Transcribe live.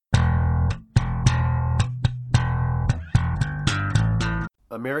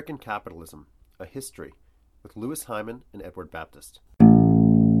American Capitalism, A History, with Louis Hyman and Edward Baptist.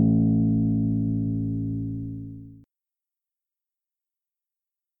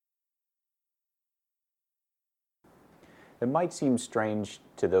 It might seem strange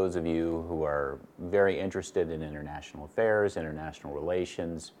to those of you who are very interested in international affairs, international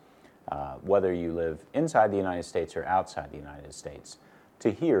relations, whether you live inside the United States or outside the United States, to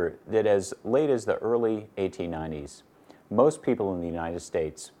hear that as late as the early 1890s, most people in the United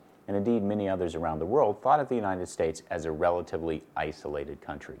States, and indeed many others around the world, thought of the United States as a relatively isolated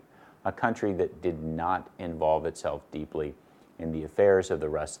country, a country that did not involve itself deeply in the affairs of the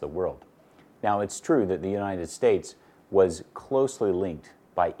rest of the world. Now, it's true that the United States was closely linked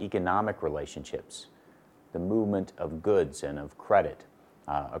by economic relationships, the movement of goods and of credit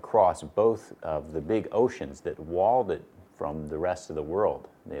across both of the big oceans that walled it from the rest of the world,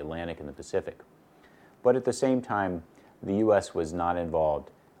 the Atlantic and the Pacific. But at the same time, the U.S. was not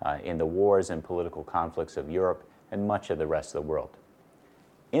involved in the wars and political conflicts of Europe and much of the rest of the world.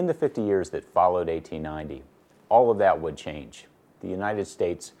 In the 50 years that followed 1890, all of that would change. The United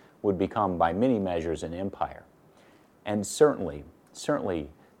States would become, by many measures, an empire. And certainly,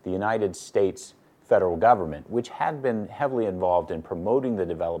 the United States federal government, which had been heavily involved in promoting the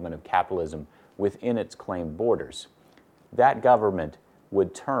development of capitalism within its claimed borders, that government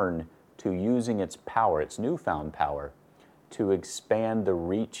would turn to using its power, its newfound power, to expand the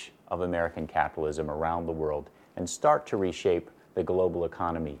reach of American capitalism around the world and start to reshape the global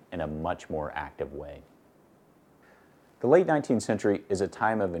economy in a much more active way. The late 19th century is a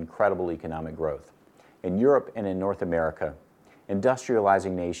time of incredible economic growth. In Europe and in North America,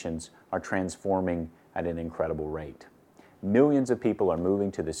 industrializing nations are transforming at an incredible rate. Millions of people are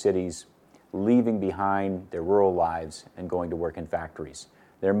moving to the cities, leaving behind their rural lives and going to work in factories.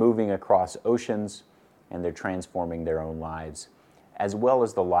 They're moving across oceans and they're transforming their own lives, as well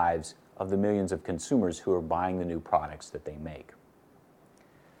as the lives of the millions of consumers who are buying the new products that they make.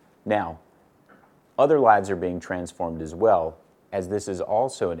 Now, other lives are being transformed as well, as this is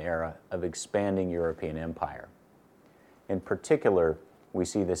also an era of expanding European empire. In particular, we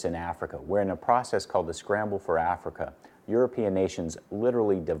see this in Africa, where in a process called the Scramble for Africa, European nations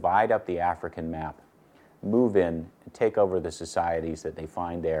literally divide up the African map, move in, and take over the societies that they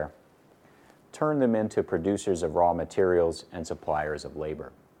find there, turn them into producers of raw materials and suppliers of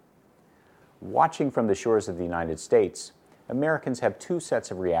labor. Watching from the shores of the United States, Americans have two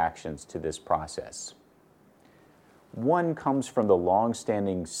sets of reactions to this process. One comes from the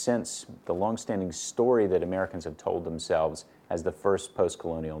long-standing story that Americans have told themselves as the first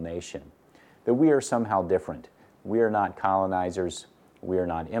post-colonial nation, that we are somehow different. We are not colonizers, we are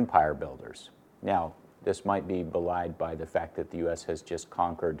not empire builders. Now, this might be belied by the fact that the U.S. has just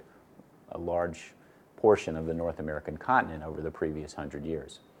conquered a large portion of the North American continent over the previous 100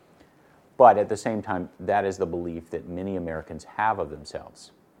 years. But at the same time, that is the belief that many Americans have of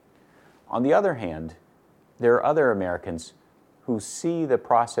themselves. On the other hand, there are other Americans who see the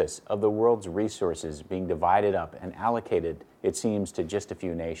process of the world's resources being divided up and allocated, it seems, to just a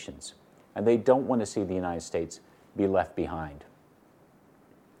few nations. And they don't want to see the United States be left behind.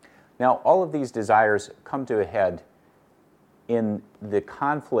 Now, all of these desires come to a head in the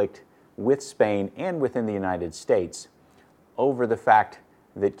conflict with Spain and within the United States over the fact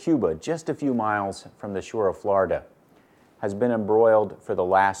that Cuba, just a few miles from the shore of Florida, has been embroiled for the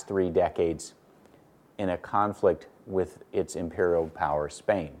last 3 decades in a conflict with its imperial power,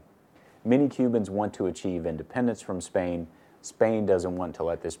 Spain. Many Cubans want to achieve independence from Spain. Spain doesn't want to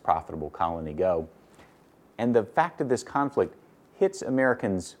let this profitable colony go. And the fact of this conflict hits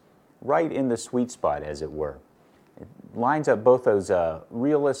Americans right in the sweet spot, as it were. It lines up both those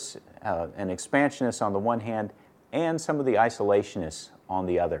realists and expansionists on the one hand and some of the isolationists on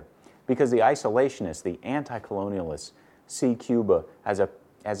the other. Because the isolationists, the anti-colonialists, see Cuba as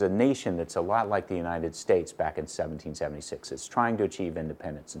a nation that's a lot like the United States back in 1776. It's trying to achieve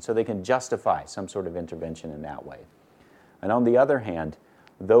independence, and so they can justify some sort of intervention in that way. And on the other hand,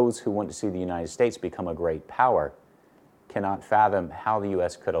 those who want to see the United States become a great power cannot fathom how the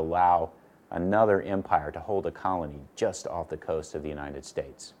U.S. could allow another empire to hold a colony just off the coast of the United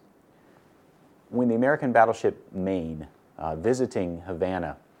States. When the American battleship Maine, visiting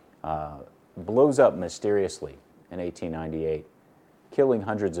Havana, blows up mysteriously in 1898, killing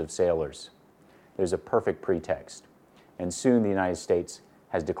hundreds of sailors, there's a perfect pretext. And soon the United States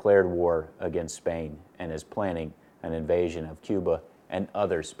has declared war against Spain and is planning an invasion of Cuba and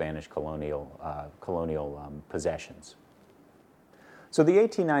other Spanish colonial possessions. So the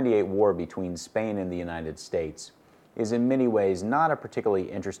 1898 war between Spain and the United States is in many ways not a particularly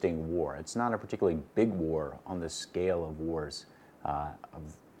interesting war. It's not a particularly big war on the scale of wars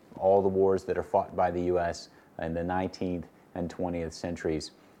of all the wars that are fought by the U.S. in the 19th and 20th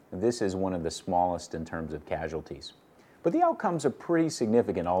centuries, this is one of the smallest in terms of casualties. But the outcomes are pretty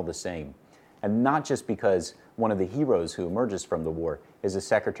significant all the same. And not just because one of the heroes who emerges from the war is the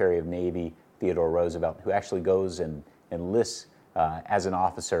Secretary of Navy, Theodore Roosevelt, who actually goes and enlists as an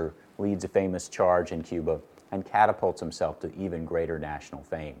officer, leads a famous charge in Cuba, and catapults himself to even greater national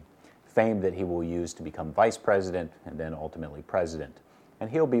fame. Fame that he will use to become vice president and then ultimately president. And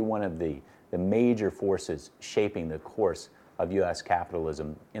he'll be one of the major forces shaping the course of U.S.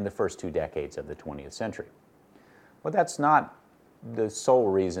 capitalism in the first 2 decades of the 20th century. But that's not the sole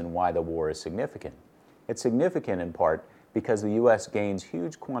reason why the war is significant. It's significant in part because the U.S. gains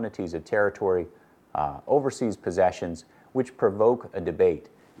huge quantities of territory, overseas possessions, which provoke a debate.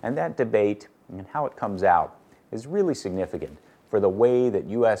 And that debate and how it comes out is really significant for the way that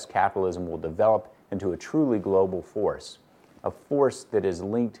U.S. capitalism will develop into a truly global force, a force that is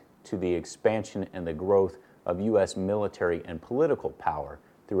linked to the expansion and the growth of U.S. military and political power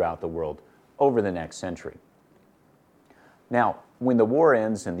throughout the world over the next century. Now, when the war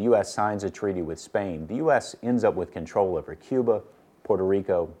ends and the U.S. signs a treaty with Spain, the U.S. ends up with control over Cuba, Puerto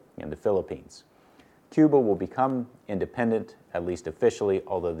Rico, and the Philippines. Cuba will become independent, at least officially,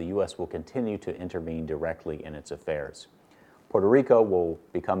 although the U.S. will continue to intervene directly in its affairs. Puerto Rico will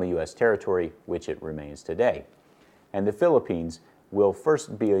become a U.S. territory, which it remains today. And the Philippines will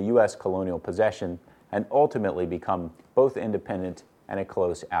first be a U.S. colonial possession and ultimately become both independent and a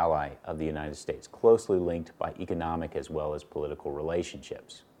close ally of the United States, closely linked by economic as well as political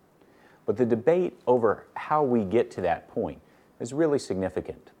relationships. But the debate over how we get to that point is really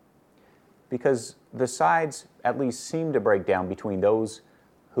significant because the sides at least seem to break down between those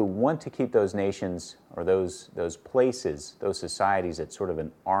who want to keep those nations or those places, those societies at sort of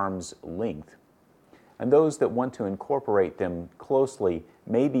an arm's length, and those that want to incorporate them closely,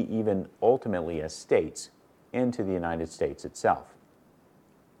 maybe even ultimately as states, into the United States itself.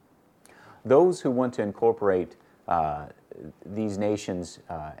 Those who want to incorporate these nations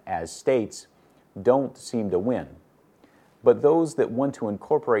as states don't seem to win. But those that want to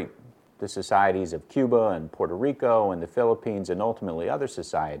incorporate the societies of Cuba and Puerto Rico and the Philippines and ultimately other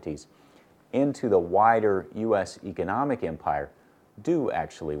societies into the wider U.S. economic empire do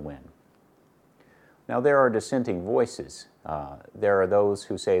actually win. Now, there are dissenting voices. There are those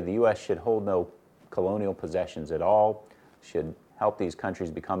who say the U.S. should hold no colonial possessions at all, should help these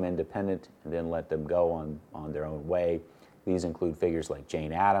countries become independent and then let them go on their own way. These include figures like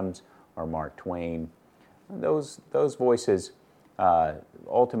Jane Addams or Mark Twain. Those voices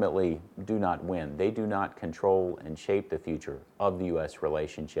ultimately do not win. They do not control and shape the future of the U.S.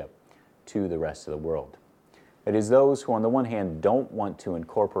 relationship to the rest of the world. It is those who, on the one hand, don't want to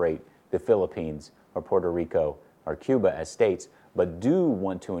incorporate the Philippines or Puerto Rico or Cuba as states, but do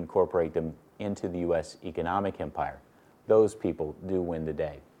want to incorporate them into the U.S. economic empire. Those people do win the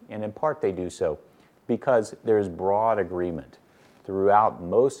day. And in part they do so because there is broad agreement throughout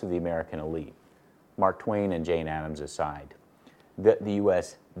most of the American elite, Mark Twain and Jane Addams aside, that the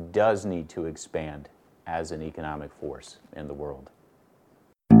U.S. does need to expand as an economic force in the world.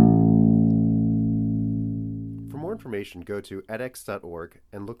 For more information, go to edX.org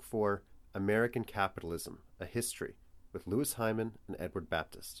and look for American Capitalism, A History with Louis Hyman and Edward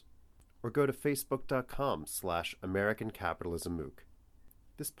Baptist. Or go to facebook.com/American Capitalism MOOC.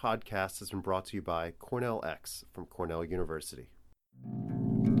 This podcast has been brought to you by Cornell X from Cornell University.